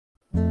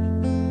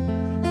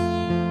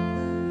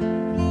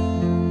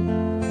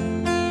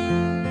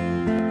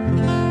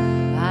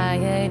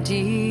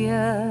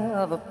idea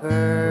of a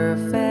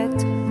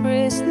perfect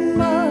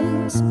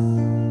Christmas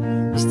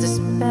is to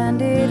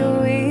spend it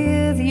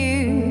with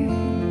you.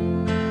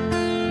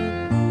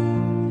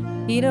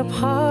 Eat a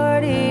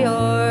party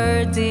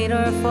or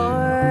dinner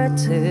for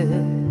two,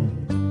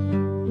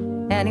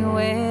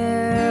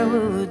 anywhere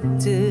would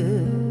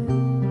do.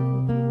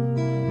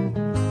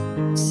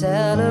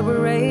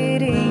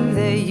 Celebrating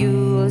the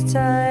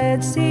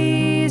Yuletide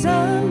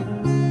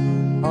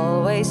season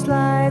always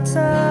lights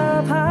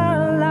up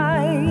our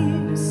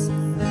lives.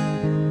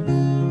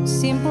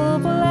 Simple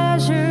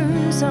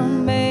pleasures are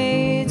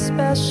made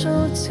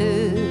special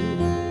too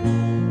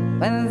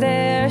when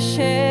they're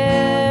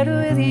shared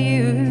with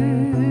you.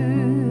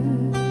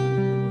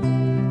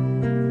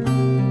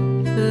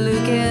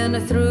 Looking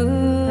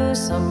through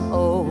some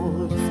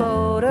old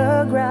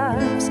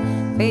photographs,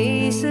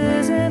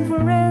 faces and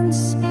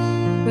friends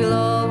we'll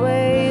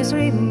always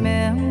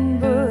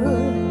remember.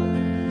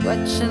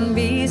 Watching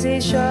busy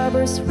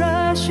shoppers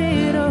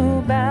rushing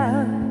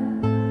about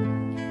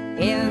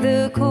in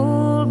the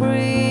cool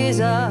breeze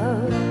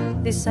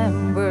of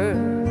December.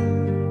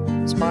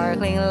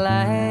 Sparkling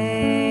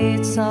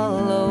lights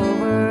all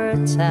over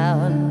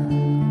town,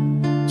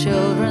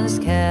 children's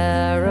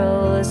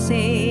carols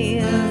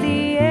in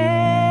the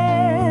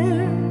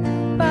air.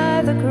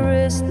 By the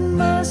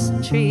Christmas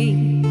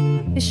tree,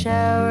 a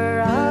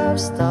shower of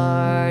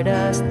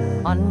stardust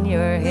on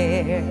your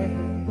hair.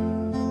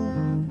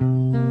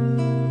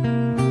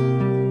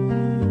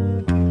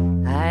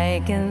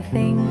 I can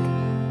think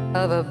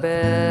of a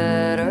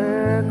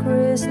better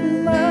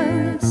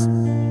Christmas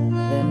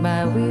than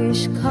my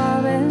wish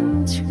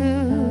coming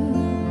true.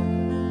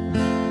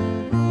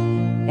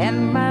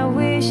 And my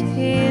wish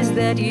is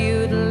that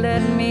you'd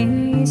let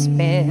me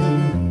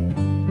spend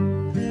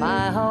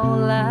my whole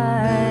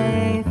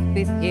life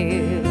with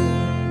you.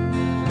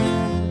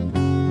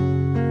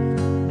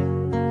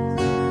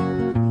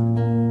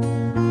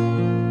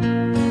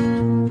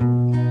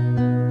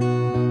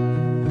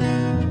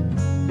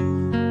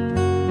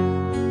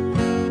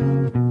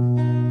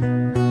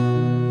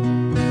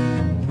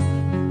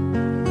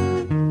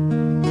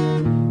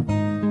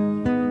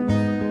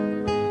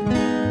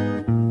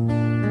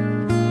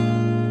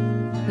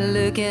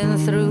 Looking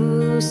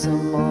through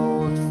some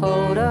old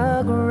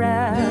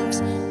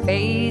photographs,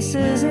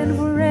 faces and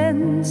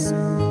friends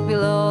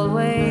we'll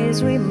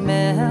always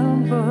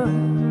remember.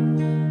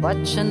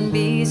 Watching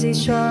busy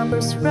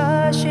shoppers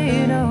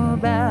rushing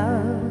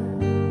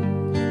about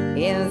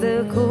in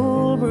the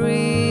cool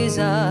breeze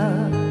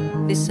of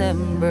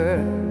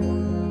December.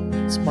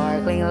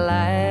 Sparkling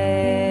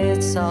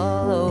lights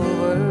all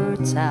over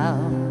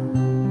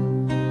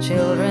town,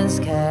 children's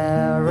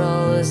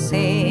carols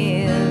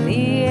in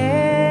the air.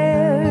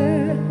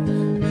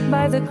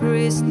 By the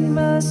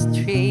Christmas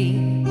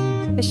tree,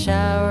 a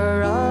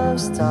shower of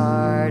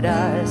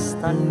stardust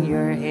on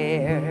your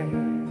hair.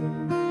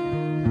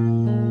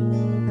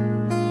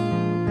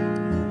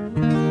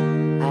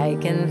 I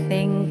can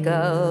think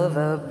of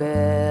a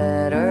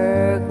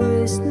better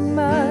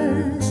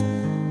Christmas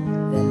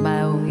than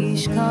my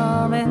wish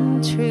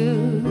coming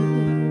true.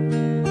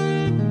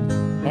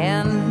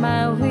 And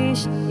my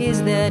wish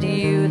is that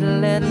you'd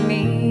let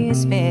me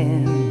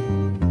spend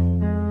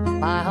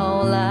my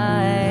whole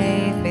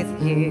life with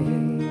you.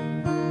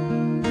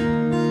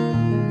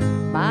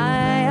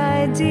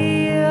 My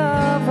idea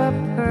of a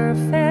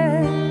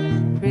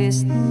perfect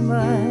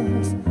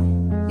Christmas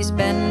is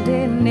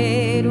spending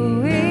it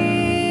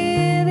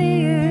with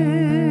you.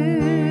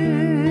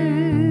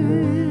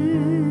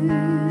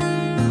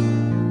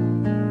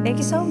 Thank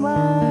you so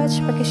much.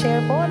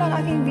 Pag-share po ng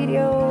aking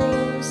video.